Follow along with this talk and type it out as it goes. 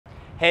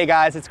Hey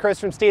guys, it's Chris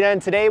from Steeda,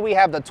 and today we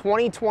have the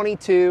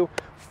 2022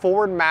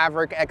 Ford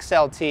Maverick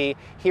XLT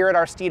here at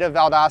our Steeda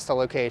Valdosta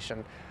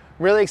location.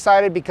 Really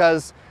excited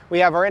because we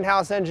have our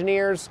in-house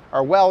engineers,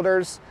 our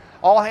welders,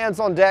 all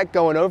hands on deck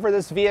going over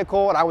this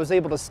vehicle, and I was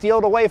able to steal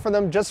it away from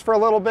them just for a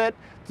little bit,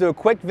 do a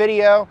quick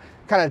video,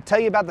 kind of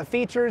tell you about the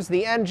features,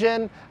 the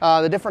engine,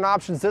 the different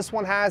options this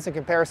one has in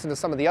comparison to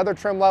some of the other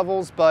trim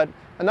levels. But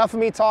enough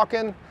of me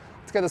talking,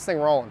 let's get this thing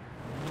rolling.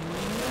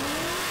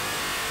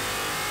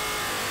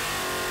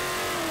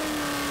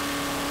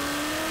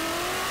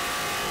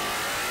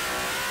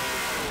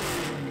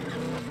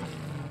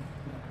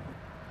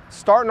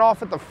 Starting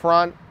off at the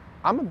front,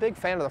 I'm a big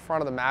fan of the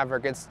front of the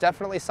Maverick. It's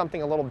definitely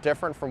something a little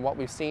different from what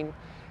we've seen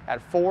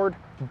at Ford,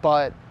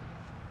 but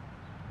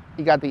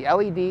you got the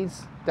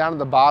LEDs down at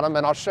the bottom,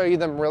 and I'll show you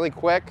them really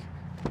quick.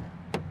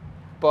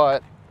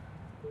 But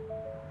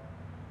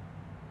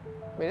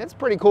I mean, it's a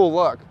pretty cool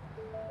look.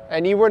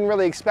 And you wouldn't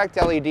really expect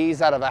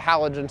LEDs out of a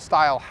halogen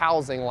style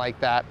housing like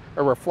that,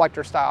 or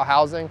reflector style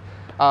housing.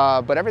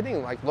 But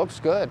everything looks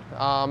good.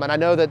 And I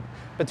know that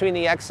between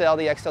the XL,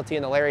 the XLT,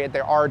 and the Lariat,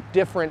 there are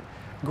different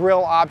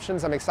grille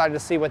options. I'm excited to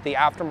see what the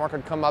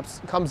aftermarket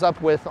comes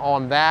up with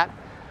on that.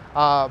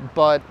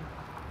 But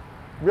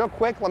real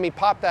quick, let me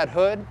pop that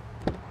hood.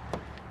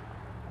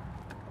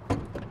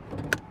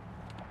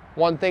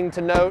 One thing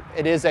to note,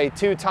 it is a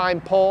 2-time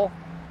pull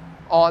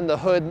on the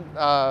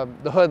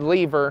hood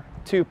lever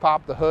to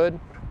pop the hood.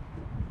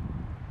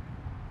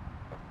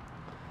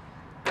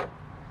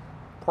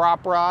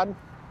 Prop rod.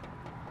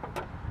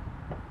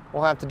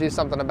 We'll have to do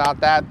something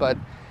about that, but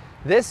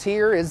this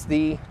here is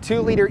the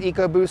 2-liter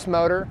EcoBoost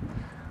motor.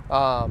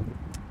 All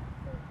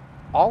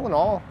in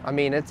all, I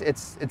mean,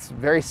 it's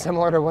very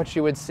similar to what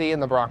you would see in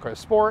the Bronco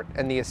Sport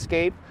and the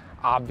Escape,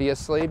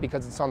 obviously,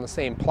 because it's on the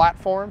same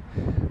platform.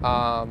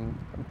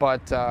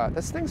 But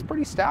this thing's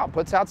pretty stout,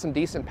 puts out some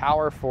decent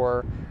power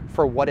for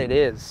what it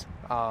is.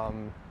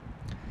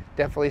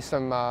 Definitely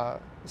some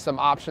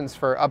options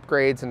for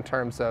upgrades in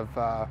terms of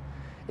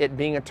it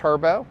being a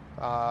turbo.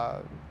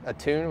 A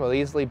tune will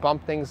easily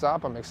bump things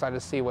up. I'm excited to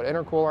see what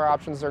intercooler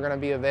options are going to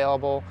be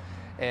available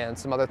and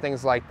some other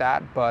things like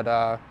that. But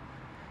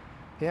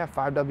yeah,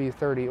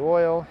 5W30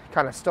 oil,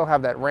 kind of still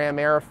have that ram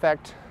air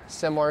effect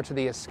similar to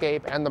the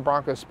Escape and the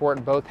Bronco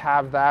Sport. Both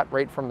have that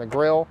right from the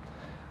grill.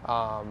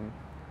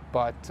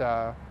 But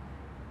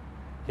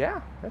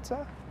yeah, it's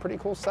a pretty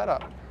cool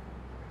setup.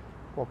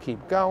 We'll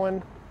keep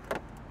going.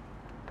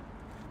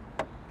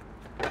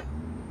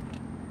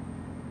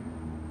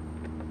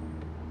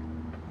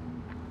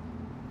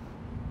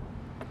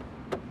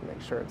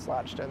 Make sure it's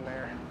latched in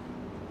there.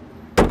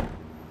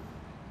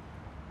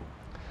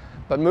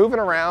 But moving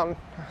around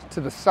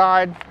to the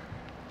side,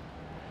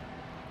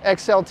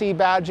 XLT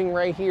badging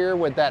right here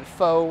with that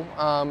faux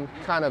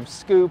kind of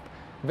scoop,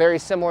 very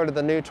similar to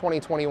the new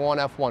 2021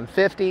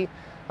 F-150.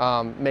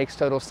 Makes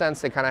total sense.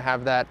 They kind of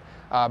have that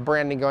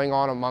branding going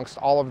on amongst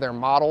all of their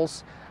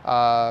models.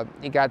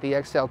 You got the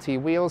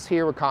XLT wheels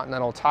here with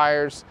Continental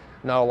tires.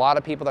 I know a lot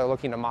of people that are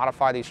looking to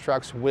modify these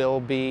trucks will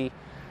be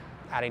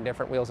adding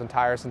different wheels and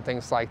tires and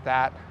things like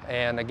that.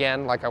 And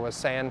again, like I was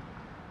saying,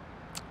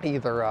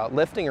 either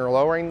lifting or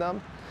lowering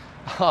them.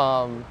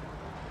 Owner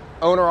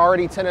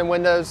already tinted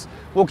windows.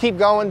 We'll keep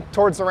going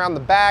towards around the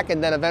back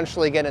and then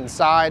eventually get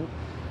inside.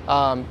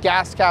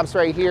 Gas caps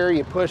right here,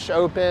 you push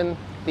open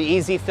the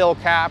easy fill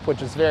cap,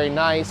 which is very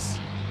nice.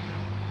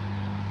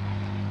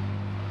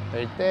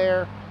 Right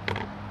there.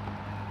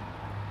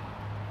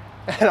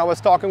 And I was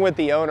talking with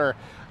the owner.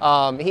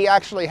 He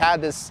actually had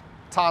this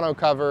tonneau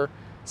cover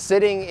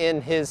sitting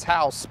in his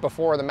house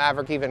before the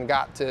Maverick even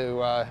got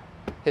to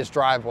his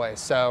driveway.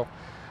 So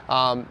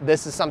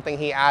this is something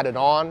he added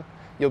on.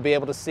 You'll be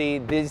able to see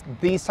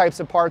these types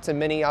of parts and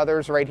many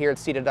others right here at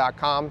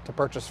Steeda.com to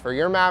purchase for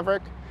your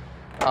Maverick.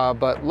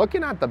 But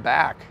looking at the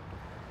back,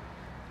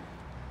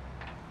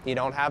 you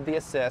don't have the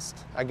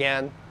assist.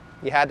 Again,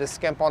 you had to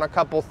skimp on a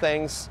couple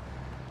things,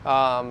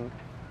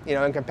 you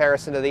know, in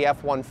comparison to the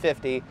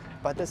F-150,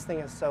 but this thing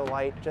is so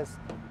light, just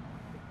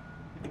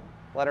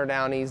let her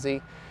down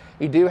easy.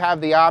 You do have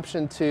the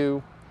option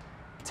to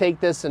take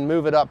this and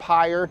move it up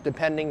higher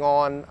depending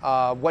on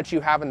what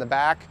you have in the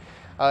back.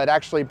 It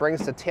actually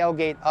brings the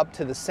tailgate up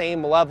to the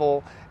same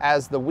level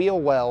as the wheel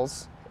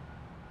wells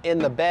in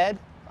the bed.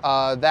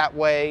 That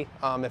way,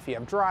 if you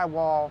have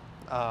drywall,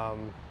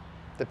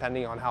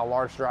 depending on how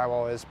large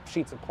drywall is,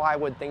 sheets of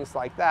plywood, things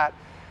like that,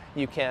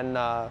 you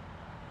can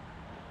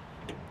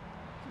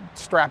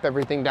strap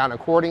everything down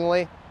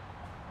accordingly.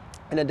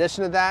 In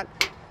addition to that,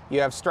 you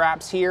have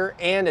straps here,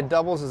 and it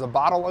doubles as a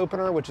bottle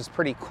opener, which is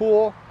pretty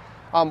cool.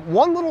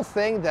 One little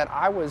thing that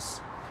I was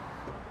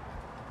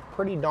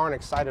pretty darn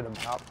excited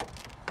about.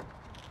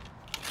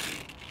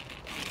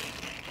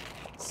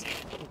 Let's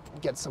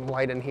get some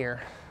light in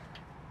here.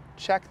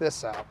 Check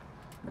this out.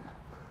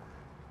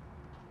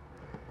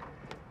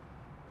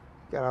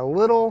 Got a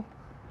little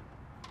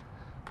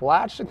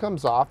latch that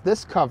comes off.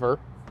 This cover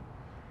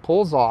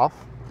pulls off.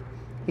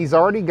 He's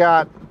already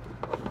got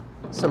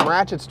some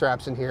ratchet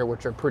straps in here,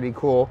 which are pretty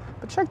cool.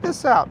 But check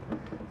this out.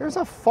 There's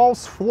a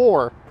false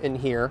floor in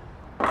here,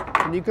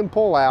 and you can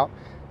pull out.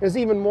 There's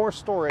even more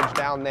storage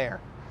down there.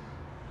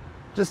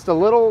 Just the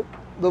little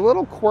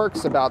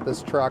quirks about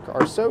this truck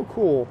are so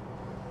cool.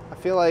 I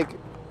feel like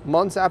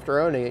months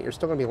after owning it, you're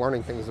still gonna be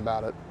learning things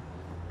about it.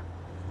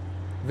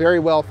 Very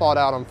well thought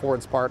out on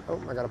Ford's part.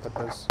 Oh, I gotta put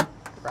those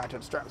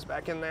ratchet straps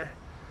back in there.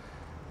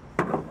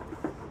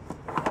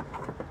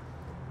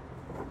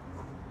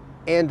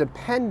 And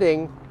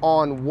depending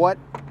on what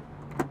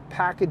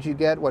package you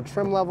get, what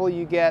trim level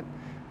you get,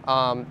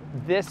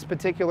 this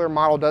particular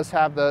model does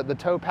have the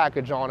tow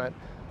package on it.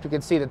 You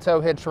can see the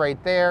tow hitch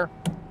right there,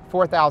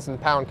 4,000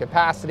 pound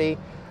capacity.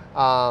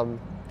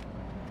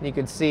 You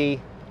can see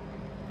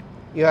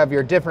you have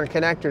your different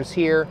connectors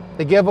here.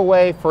 The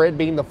giveaway for it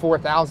being the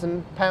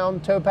 4,000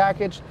 pound tow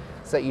package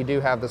is that you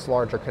do have this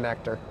larger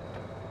connector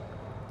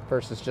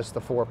versus just the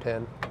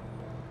 4-pin.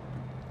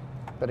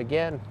 But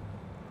again,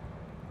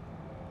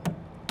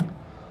 a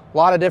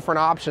lot of different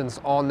options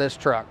on this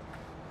truck.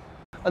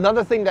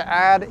 Another thing to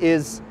add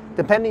is,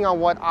 depending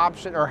on what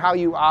option or how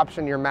you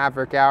option your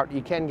Maverick out,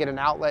 you can get an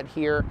outlet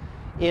here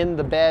in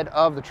the bed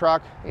of the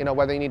truck, you know,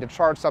 whether you need to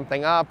charge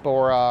something up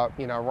or,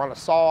 you know, run a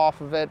saw off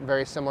of it,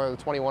 very similar to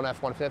the 21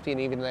 F-150 and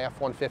even the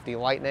F-150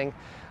 Lightning.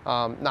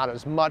 Not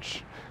as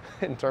much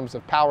in terms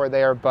of power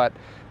there, but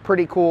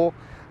pretty cool.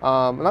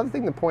 Another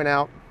thing to point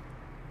out,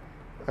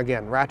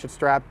 again, ratchet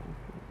strap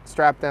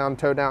down,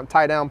 toe down,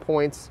 tie down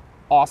points,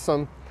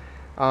 awesome.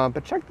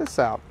 But check this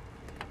out,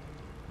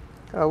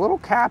 got a little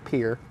cap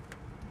here.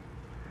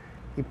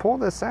 You pull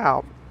this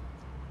out,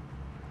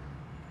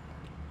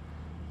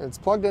 it's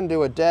plugged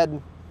into a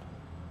dead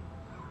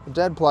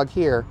plug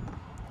here,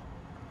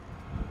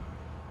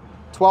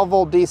 12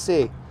 volt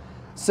DC.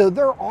 So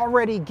they're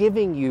already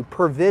giving you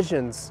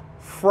provisions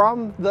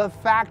from the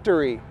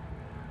factory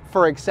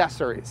for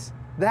accessories.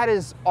 That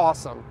is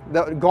awesome.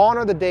 Gone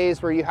are the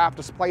days where you have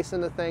to splice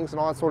into things and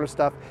all that sort of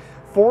stuff.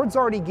 Ford's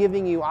already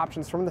giving you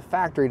options from the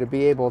factory to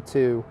be able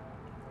to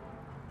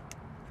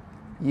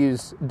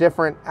use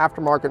different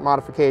aftermarket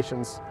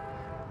modifications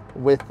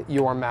with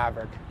your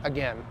Maverick.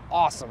 Again,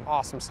 awesome,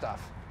 awesome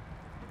stuff.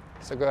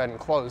 So go ahead and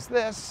close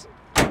this.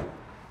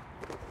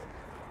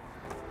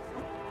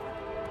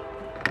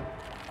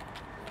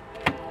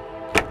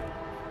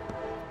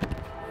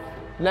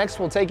 Next,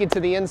 we'll take it to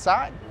the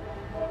inside.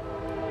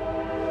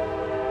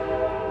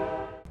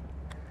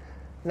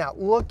 Now,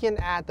 looking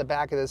at the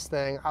back of this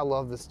thing, I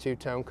love this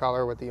two-tone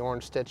color with the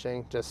orange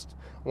stitching. Just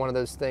one of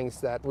those things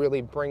that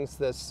really brings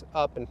this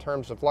up in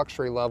terms of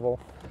luxury level.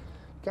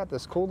 Got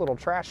this cool little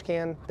trash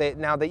can.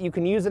 Now that you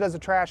can use it as a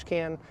trash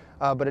can,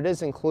 but it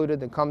is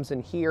included. It comes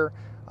in here.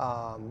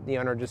 The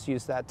owner just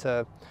used that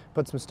to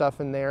put some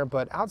stuff in there.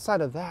 But outside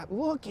of that,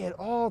 look at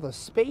all the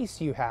space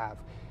you have.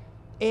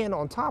 And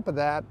on top of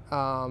that,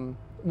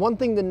 one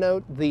thing to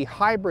note, the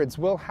hybrids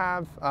will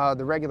have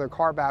the regular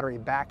car battery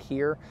back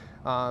here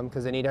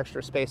because they need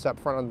extra space up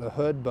front of the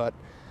hood, but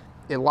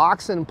it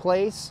locks in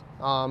place.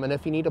 And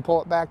if you need to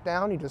pull it back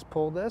down, you just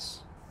pull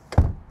this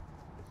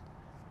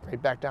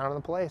right back down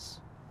into place.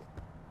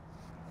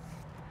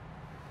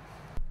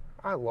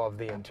 I love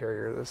the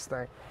interior of this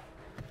thing.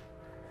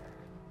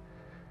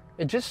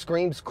 It just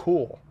screams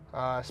cool,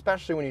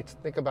 especially when you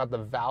think about the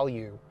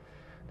value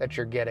that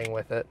you're getting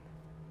with it.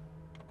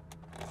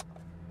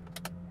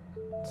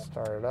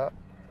 Start it up.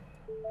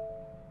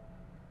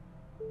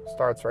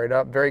 Starts right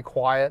up, very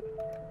quiet.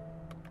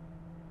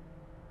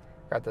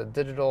 Got the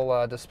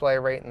digital display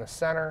right in the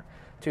center.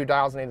 2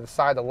 dials on either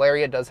side. The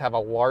Lariat does have a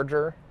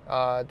larger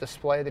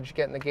display that you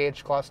get in the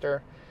gauge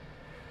cluster.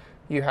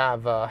 You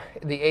have the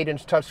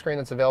 8-inch touchscreen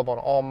that's available on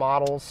all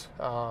models.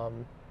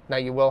 Now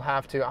you will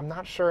have to, I'm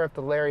not sure if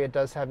the Lariat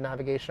does have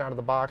navigation out of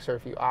the box or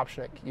if you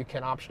option it, you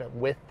can option it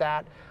with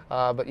that,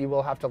 but you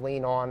will have to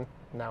lean on.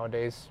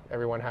 Nowadays,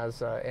 everyone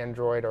has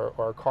Android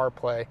or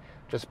CarPlay.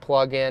 Just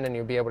plug in and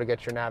you'll be able to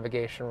get your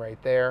navigation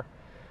right there.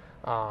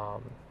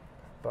 Now,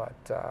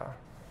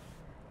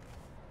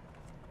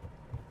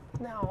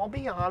 I'll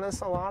be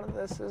honest, a lot of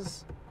this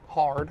is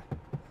hard,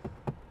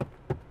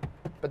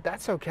 but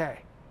that's okay.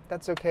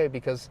 That's okay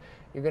because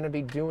you're going to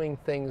be doing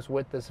things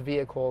with this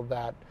vehicle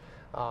that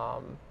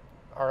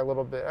are a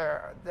little bit,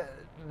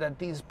 that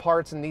these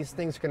parts and these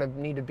things are going to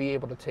need to be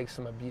able to take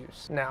some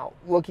abuse. Now,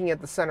 looking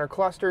at the center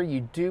cluster,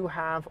 you do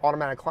have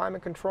automatic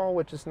climate control,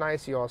 which is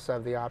nice. You also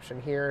have the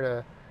option here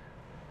to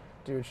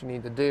do what you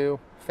need to do.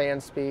 Fan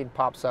speed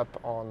pops up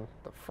on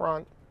the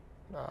front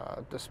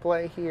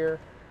display here.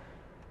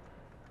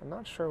 I'm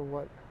not sure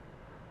what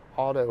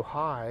auto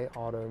high,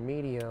 auto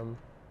medium,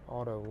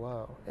 auto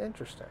low.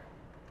 Interesting.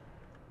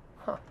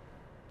 Huh.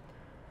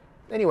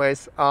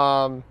 Anyways,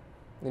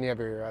 then you have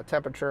your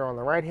temperature on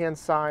the right-hand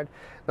side.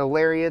 The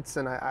Lariats,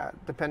 and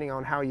depending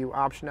on how you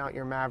option out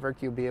your Maverick,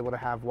 you'll be able to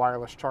have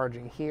wireless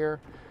charging here.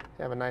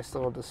 You have a nice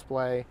little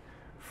display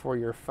for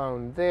your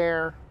phone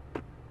there.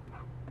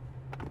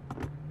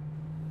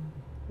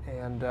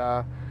 And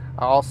I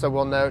also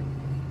will note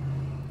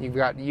you've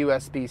got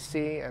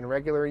USB-C and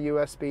regular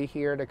USB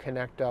here to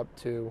connect up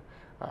to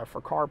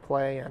for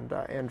CarPlay and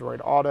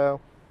Android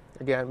Auto.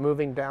 Again,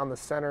 moving down the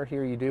center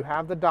here, you do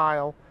have the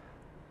dial.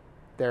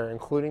 They're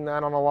including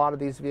that on a lot of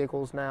these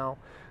vehicles now.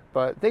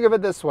 But think of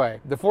it this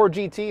way. The Ford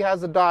GT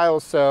has a dial,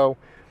 so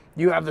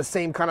you have the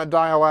same kind of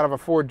dial out of a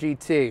Ford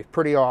GT.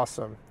 Pretty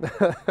awesome.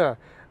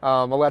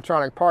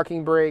 Electronic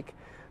parking brake,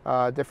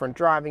 different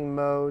driving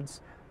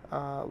modes.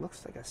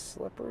 Looks like a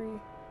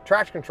slippery.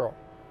 Traction control.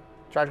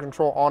 Traction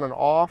control on and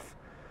off.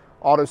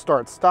 Auto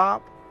start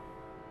stop.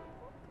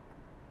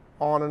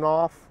 On and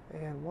off.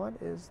 And what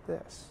is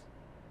this?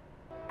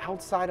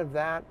 Outside of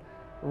that,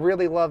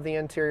 really love the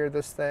interior of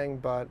this thing,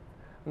 but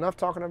enough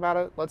talking about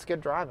it. Let's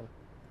get driving.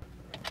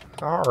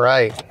 All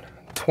right,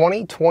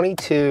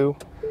 2022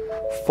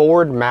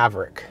 Ford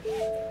Maverick.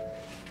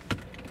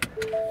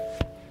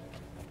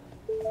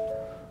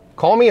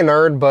 Call me a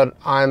nerd, but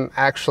I'm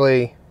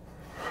actually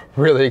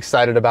really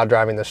excited about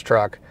driving this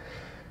truck.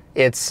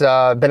 It's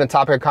been a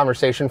topic of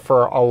conversation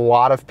for a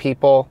lot of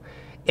people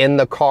in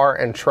the car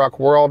and truck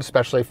world,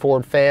 especially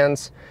Ford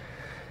fans,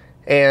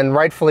 and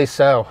rightfully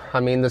so.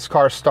 I mean, this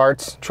car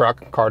starts,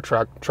 truck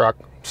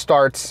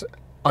starts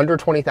under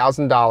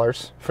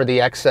 $20,000 for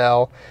the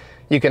XL.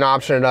 You can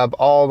option it up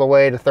all the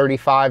way to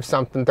 35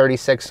 something,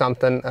 36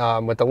 something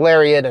with the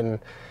Lariat and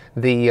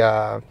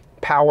the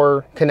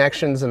power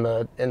connections in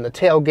the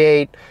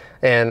tailgate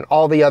and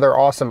all the other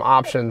awesome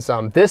options.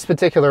 This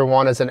particular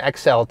one is an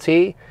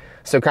XLT,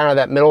 so kind of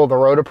that middle of the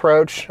road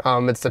approach.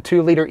 It's the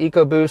 2-liter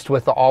EcoBoost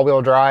with the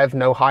all-wheel drive,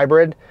 no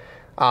hybrid.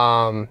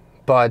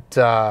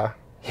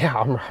 Yeah,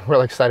 I'm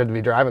really excited to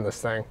be driving this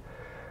thing.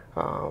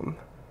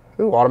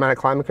 Ooh, automatic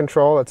climate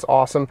control, that's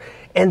awesome.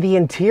 And the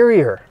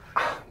interior,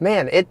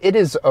 man, it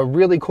is a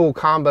really cool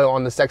combo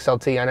on this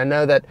XLT. And I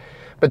know that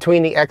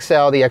between the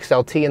XL, the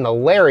XLT, and the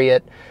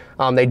Lariat,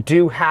 they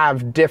do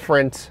have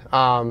different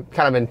kind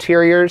of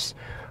interiors,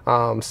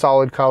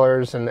 solid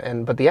colors,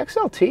 but the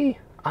XLT,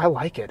 I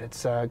like it.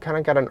 It's kind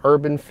of got an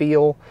urban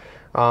feel.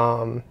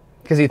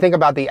 Because you think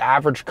about the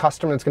average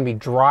customer that's going to be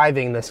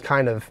driving this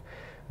kind of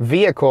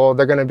vehicle,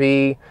 they're going to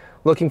be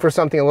looking for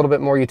something a little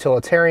bit more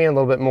utilitarian, a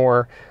little bit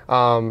more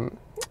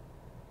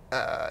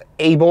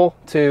able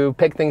to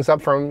pick things up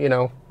from, you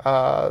know,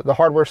 the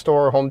hardware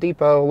store, Home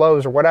Depot,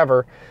 Lowe's, or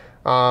whatever,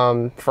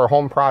 for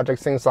home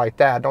projects, things like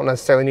that. Don't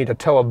necessarily need to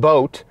tow a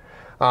boat,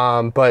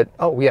 but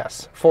oh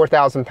yes,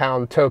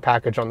 4,000-pound tow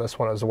package on this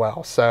one as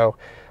well. So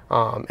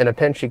in a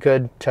pinch, you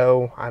could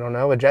tow, I don't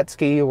know, a jet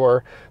ski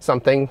or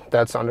something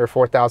that's under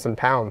 4,000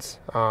 pounds.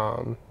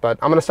 But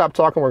I'm going to stop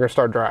talking. We're going to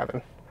start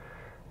driving.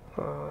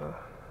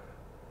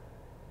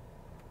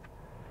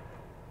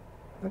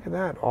 Look at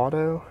that,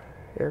 auto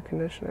air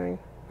conditioning.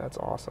 That's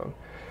awesome.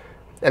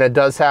 And it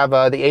does have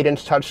the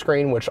 8-inch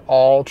touchscreen, which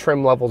all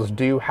trim levels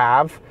do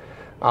have.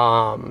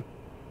 Yeah,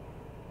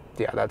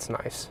 that's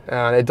nice.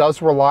 And it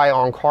does rely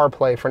on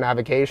CarPlay for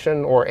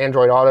navigation or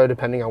Android Auto,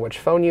 depending on which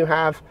phone you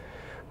have.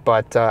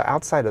 But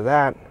outside of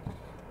that,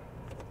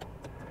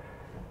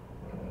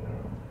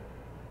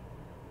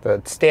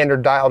 the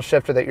standard dialed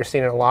shifter that you're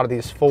seeing in a lot of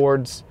these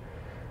Fords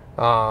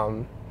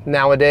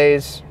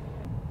nowadays.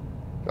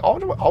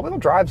 All-wheel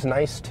drive's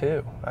nice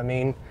too. I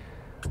mean,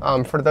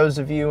 for those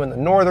of you in the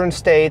northern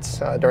states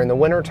during the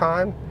winter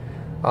time,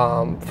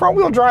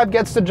 front-wheel drive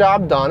gets the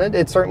job done.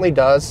 It certainly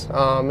does.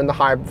 In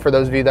the for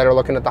those of you that are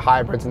looking at the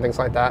hybrids and things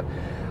like that.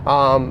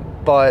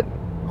 But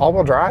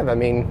all-wheel drive, I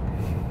mean,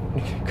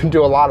 you can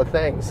do a lot of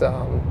things.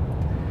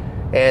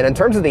 And in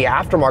terms of the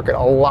aftermarket,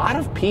 a lot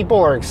of people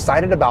are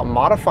excited about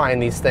modifying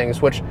these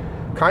things, which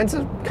kind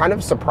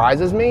of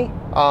surprises me,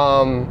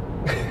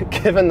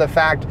 given the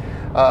fact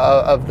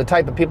of the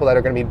type of people that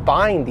are going to be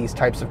buying these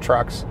types of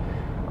trucks.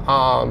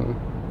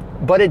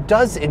 But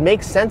it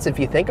makes sense if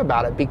you think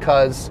about it,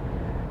 because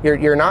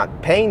you're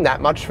not paying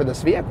that much for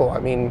this vehicle. I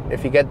mean,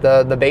 if you get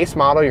the base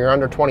model, you're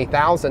under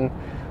 20,000.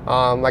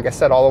 Like I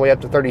said, all the way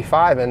up to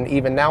 35, and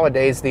even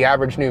nowadays, the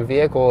average new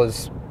vehicle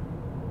is,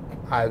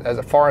 as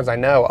far as I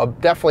know,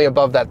 definitely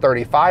above that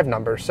 35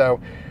 number. So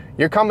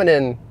you're coming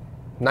in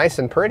nice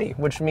and pretty,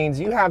 which means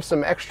you have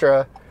some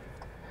extra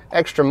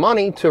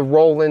money to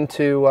roll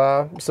into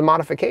some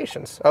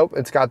modifications. Oh,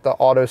 it's got the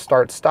auto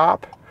start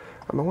stop.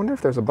 I wonder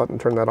if there's a button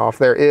to turn that off.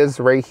 There is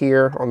right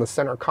here on the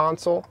center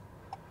console.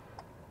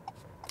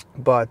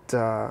 But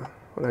I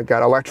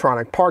got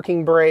electronic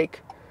parking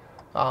brake.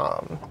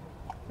 Now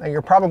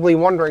you're probably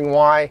wondering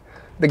why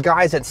the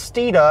guys at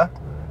Steeda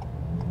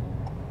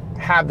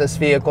have this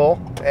vehicle,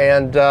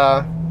 and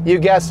you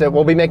guessed it,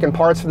 we'll be making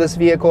parts for this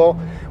vehicle.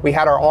 We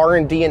had our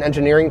R&D and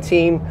engineering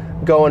team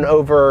going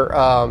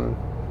over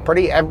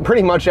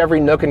pretty much every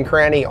nook and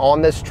cranny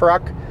on this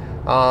truck.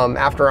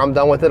 After I'm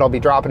done with it, I'll be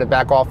dropping it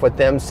back off with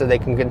them so they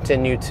can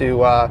continue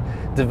to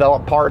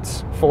develop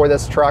parts for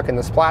this truck and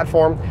this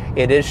platform.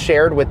 It is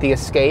shared with the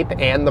Escape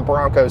and the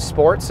Bronco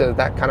Sport, so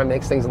that kind of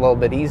makes things a little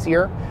bit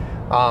easier.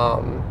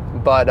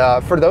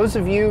 But for those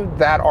of you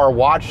that are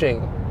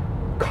watching,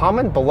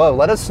 comment below.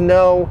 Let us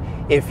know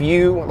if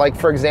you, like,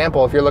 for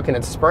example, if you're looking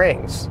at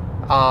springs,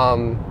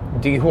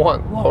 do you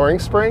want lowering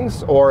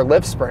springs or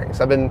lift springs?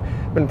 I've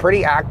been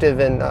pretty active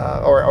in,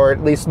 or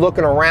at least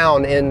looking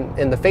around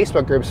in the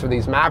Facebook groups for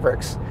these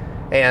Mavericks,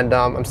 And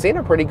I'm seeing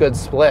a pretty good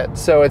split.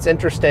 So it's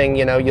interesting,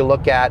 you know, you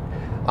look at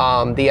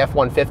the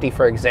F-150,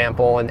 for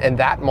example, and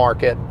that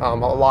market,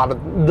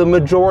 the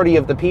majority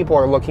of the people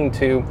are looking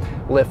to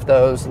lift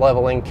those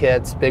leveling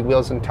kits, big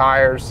wheels and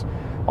tires,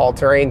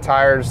 all-terrain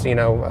tires, you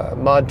know,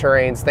 mud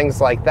terrains,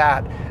 things like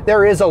that.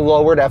 There is a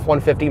lowered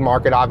F-150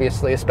 market,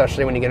 obviously,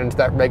 especially when you get into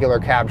that regular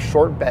cab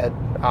short bed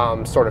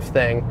sort of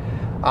thing.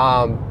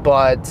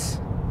 But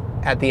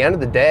at the end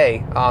of the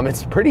day,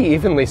 it's pretty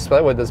evenly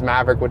split with this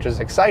Maverick, which is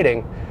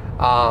exciting,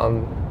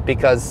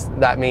 because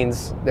that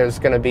means there's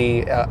going to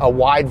be a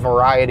wide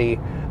variety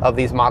of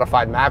these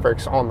modified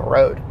Mavericks on the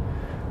road.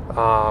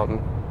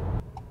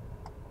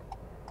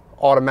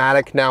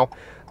 Automatic. Now,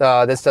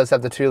 this does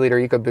have the 2-liter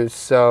EcoBoost,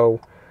 so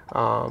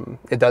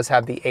it does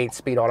have the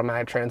 8-speed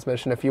automatic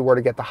transmission. If you were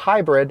to get the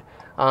hybrid,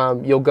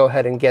 you'll go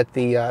ahead and get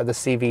the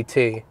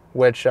CVT,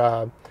 which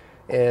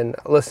in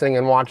listening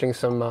and watching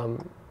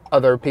some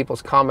other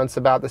people's comments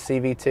about the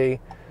CVT,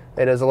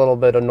 it is a little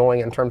bit annoying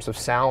in terms of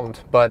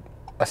sound, but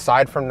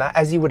aside from that,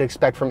 as you would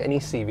expect from any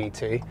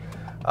CVT,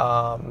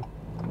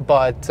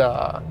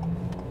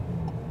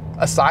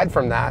 aside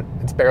from that,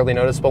 it's barely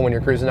noticeable when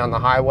you're cruising down the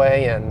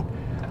highway. And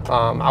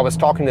I was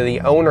talking to the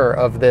owner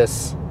of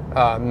this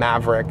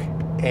Maverick,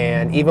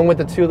 and even with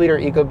the 2-liter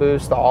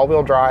EcoBoost, the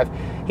all-wheel drive,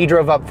 he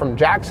drove up from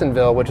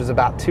Jacksonville, which is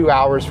about 2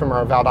 hours from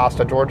our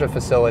Valdosta, Georgia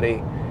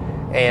facility,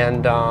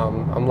 and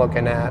I'm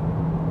looking at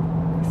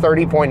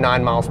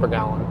 30.9 miles per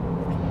gallon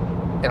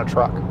in a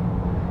truck.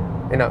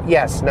 You know,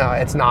 yes, no,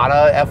 it's not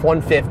a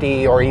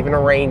F-150 or even a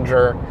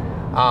Ranger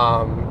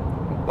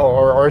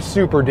or a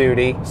Super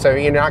Duty, so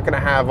you're not going to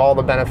have all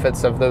the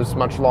benefits of those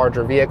much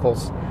larger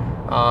vehicles,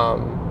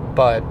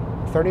 but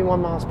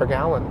 31 miles per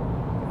gallon.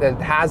 It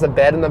has a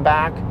bed in the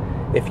back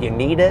if you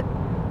need it.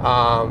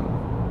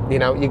 You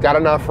know, you got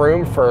enough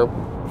room for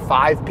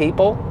 5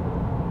 people.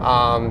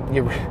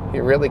 You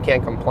really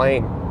can't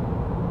complain.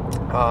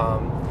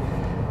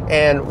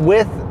 And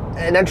with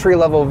an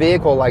entry-level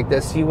vehicle like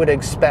this, you would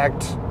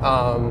expect,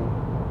 I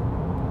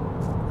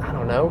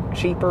don't know,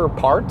 cheaper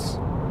parts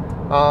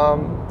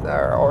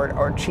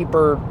or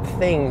cheaper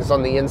things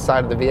on the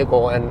inside of the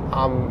vehicle. And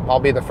I'll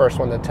be the first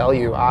one to tell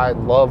you, I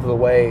love the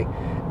way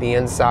the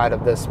inside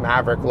of this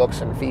Maverick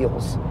looks and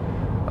feels.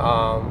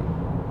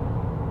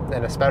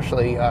 And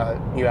especially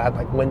you add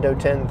like window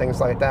tint and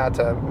things like that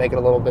to make it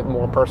a little bit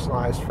more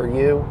personalized for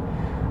you.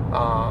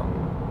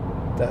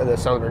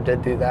 This owner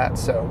did do that,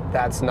 so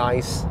that's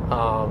nice.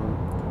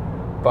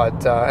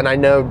 And I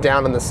know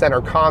down in the center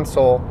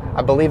console,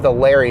 I believe the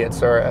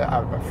Lariats, or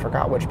I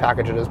forgot which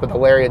package it is, but the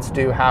Lariats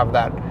do have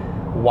that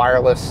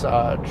wireless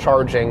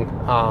charging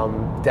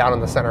down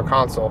in the center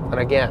console. And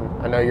again,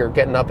 I know you're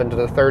getting up into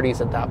the 30s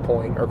at that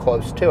point, or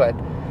close to it,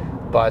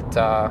 but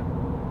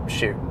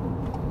shoot.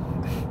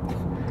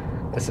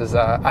 This is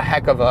a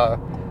heck of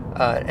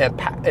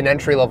an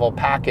entry-level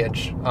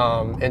package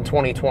in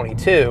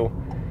 2022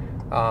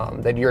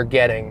 that you're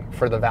getting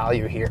for the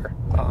value here.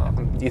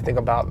 You think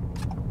about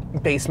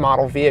base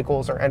model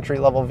vehicles or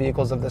entry-level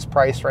vehicles of this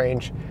price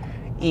range,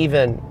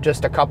 even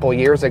just a couple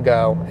years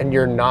ago, and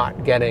you're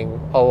not getting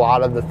a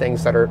lot of the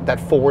things that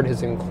Ford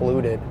has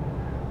included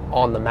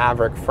on the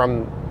Maverick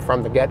from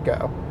the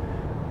get-go.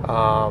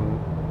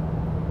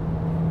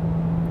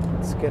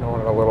 Let's get on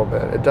it a little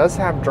bit. It does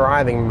have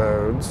driving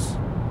modes.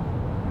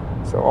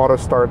 So auto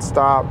start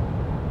stop.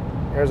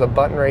 There's a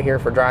button right here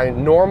for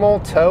driving. Normal,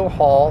 tow,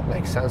 haul,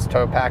 makes sense,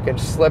 tow package,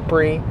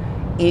 slippery,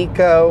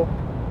 eco,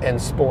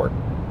 and sport.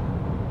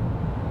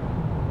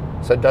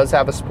 So it does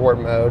have a sport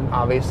mode.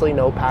 Obviously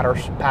no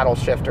paddle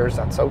shifters,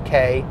 that's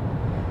okay.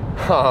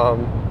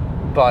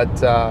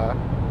 But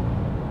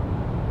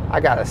I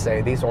gotta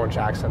say, these orange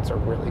accents are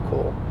really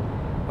cool.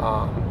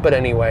 But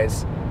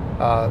anyways,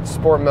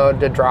 sport mode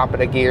did drop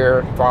it a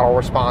gear. Throttle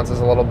response is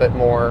a little bit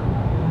more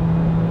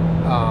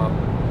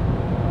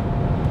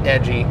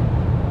edgy.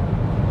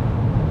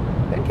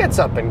 It gets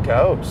up and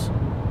goes.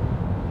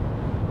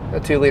 The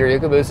 2-liter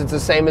EcoBoost, it's the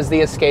same as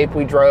the Escape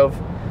we drove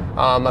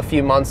a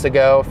few months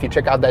ago. If you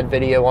check out that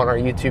video on our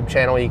YouTube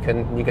channel, you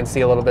can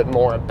see a little bit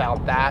more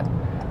about that.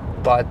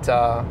 But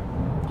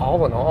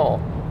all in all,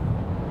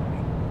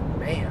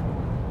 man,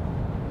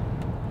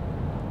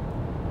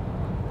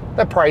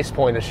 the price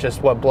point is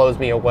just what blows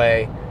me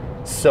away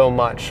so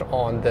much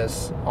on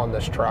this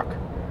truck.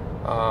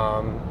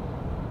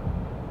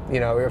 You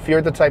know, if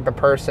you're the type of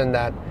person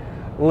that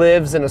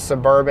lives in a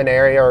suburban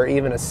area or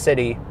even a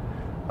city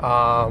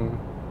and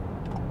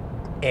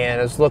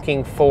is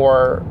looking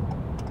for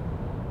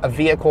a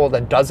vehicle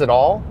that does it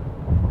all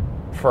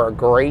for a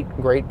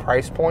great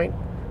price point,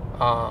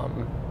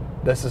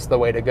 this is the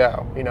way to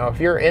go. You know,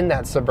 if you're in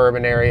that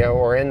suburban area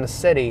or in the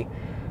city,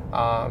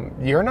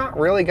 you're not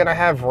really going to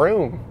have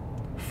room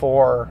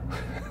for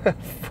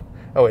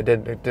oh, it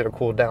did a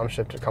cool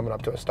downshift coming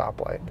up to a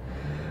stoplight.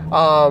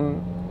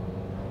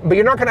 But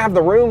you're not going to have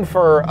the room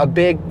for a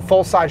big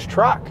full-size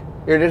truck.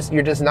 You're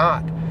just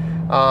not,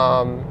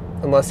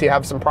 unless you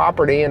have some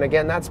property, and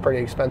again, that's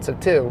pretty expensive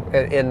too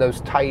in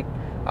those tight,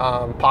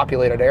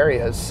 populated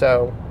areas.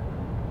 So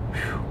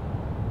whew,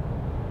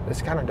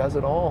 this kind of does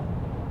it all.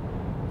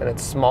 and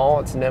it's small,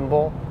 it's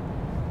nimble,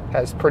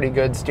 has pretty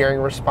good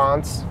steering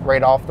response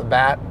right off the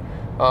bat.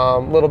 A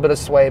little bit of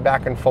sway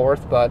back and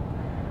forth, but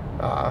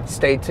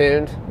stay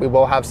tuned. We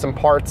will have some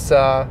parts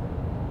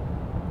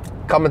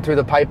coming through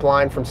the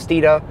pipeline from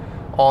Steeda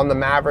on the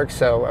Maverick,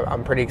 so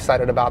I'm pretty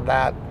excited about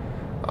that.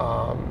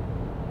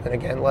 And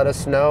again, let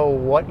us know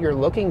what you're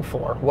looking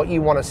for, what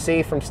you want to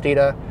see from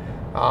Steeda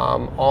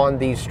on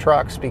these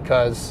trucks,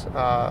 because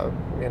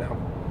you know,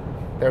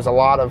 there's a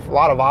lot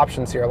of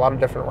options here, a lot of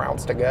different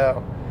routes to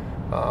go.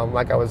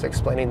 Like I was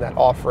explaining, that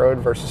off-road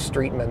versus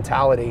street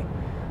mentality.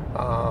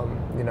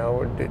 You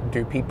know,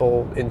 do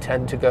people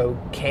intend to go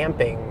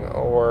camping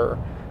or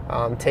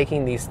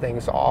taking these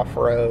things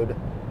off-road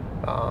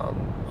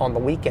on the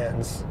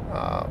weekends,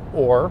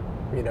 or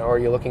you know, are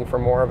you looking for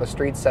more of a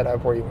street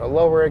setup where you want to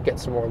lower it, get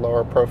some more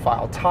lower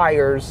profile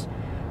tires,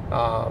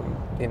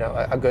 you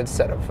know, a good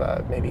set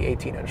of maybe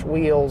 18-inch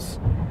wheels.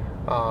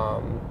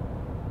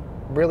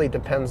 Really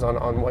depends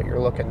on what you're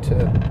looking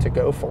to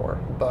go for,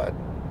 but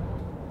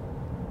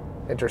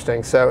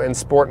interesting. So in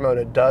sport mode,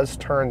 it does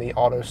turn the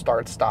auto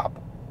start stop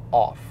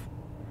off.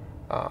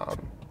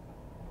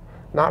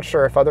 Not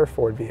sure if other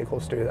Ford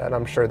vehicles do that.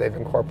 I'm sure they've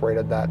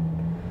incorporated that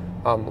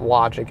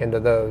logic into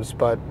those,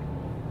 but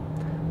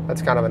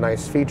that's kind of a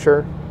nice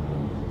feature.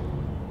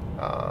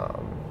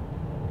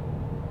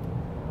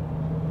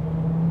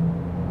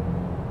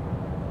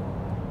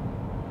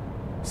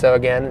 So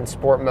again, in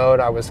sport mode,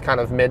 I was kind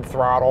of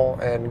mid-throttle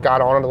and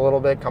got on it a little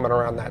bit coming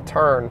around that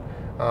turn,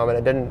 and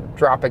it didn't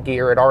drop a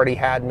gear. It already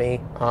had me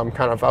kind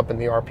of up in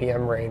the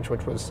RPM range,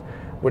 which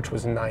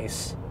was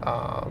nice.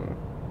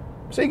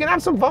 So you can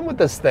have some fun with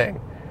this thing.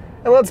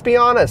 And let's be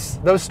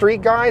honest, those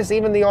street guys,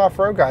 even the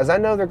off-road guys, I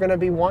know they're going to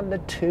be wanting to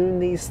tune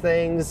these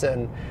things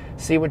and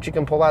see what you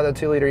can pull out of the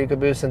 2-liter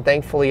EcoBoost. And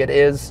thankfully, it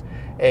is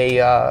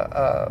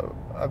a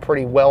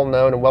pretty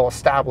well-known and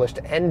well-established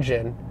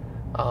engine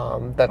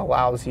that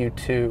allows you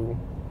to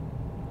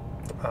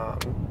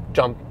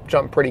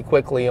jump pretty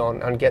quickly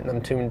on getting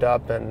them tuned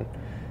up and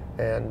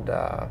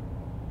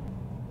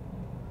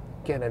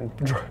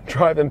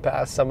driving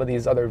past some of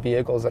these other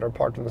vehicles that are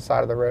parked on the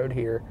side of the road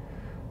here.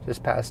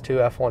 Just past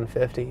 2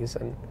 F-150s,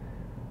 and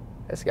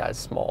this guy's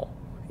small.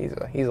 He's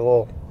a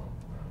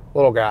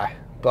little guy,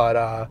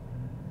 but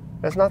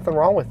there's nothing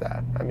wrong with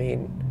that. I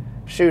mean,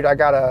 shoot, I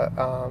got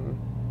a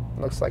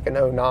looks like an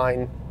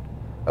 09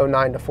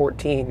 to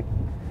 14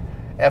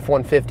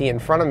 F-150 in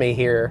front of me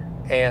here,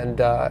 and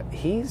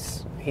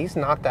he's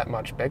not that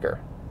much bigger.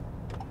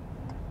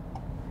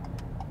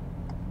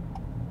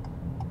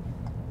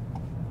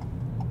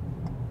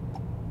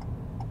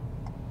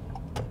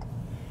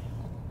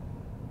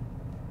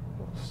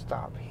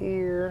 Stop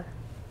here,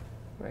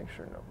 make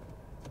sure no.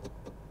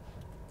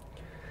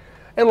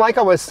 And like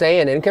I was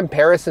saying, in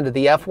comparison to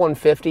the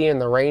F-150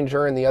 and the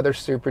Ranger and the other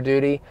Super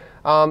Duty,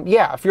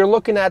 yeah, if you're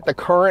looking at the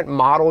current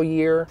model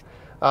year,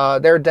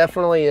 there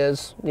definitely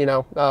is, you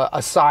know,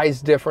 a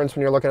size difference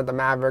when you're looking at the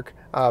Maverick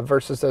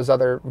versus those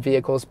other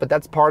vehicles. But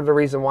that's part of the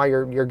reason why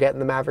you're getting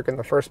the Maverick in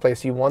the first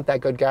place. You want that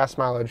good gas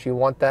mileage. You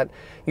want that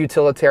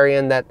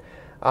utilitarian, that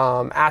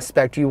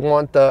aspect. You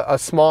want a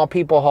small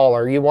people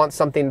hauler. You want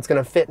something that's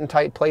going to fit in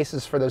tight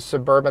places for those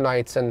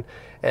suburbanites and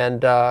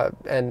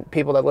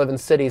people that live in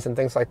cities and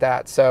things like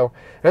that. So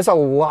there's a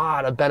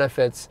lot of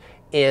benefits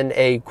in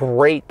a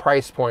great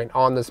price point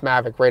on this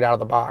Maverick right out of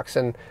the box.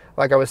 And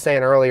like I was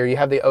saying earlier, you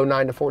have the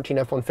 09 to 14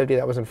 F-150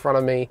 that was in front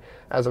of me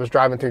as I was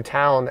driving through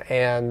town,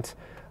 and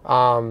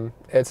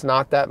it's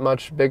not that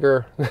much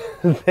bigger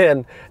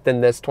than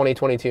this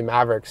 2022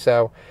 Maverick.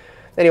 So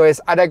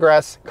anyways, I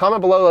digress. Comment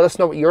below, let us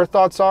know what your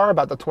thoughts are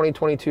about the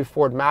 2022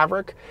 Ford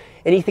Maverick.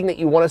 Anything that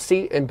you want to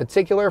see in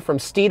particular from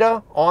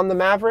Steeda on the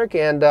Maverick,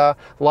 and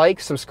like,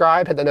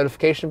 subscribe, hit the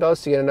notification bell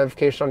so you get a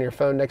notification on your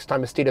phone next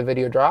time a Steeda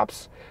video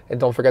drops. And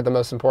don't forget the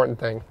most important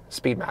thing,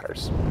 speed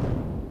matters.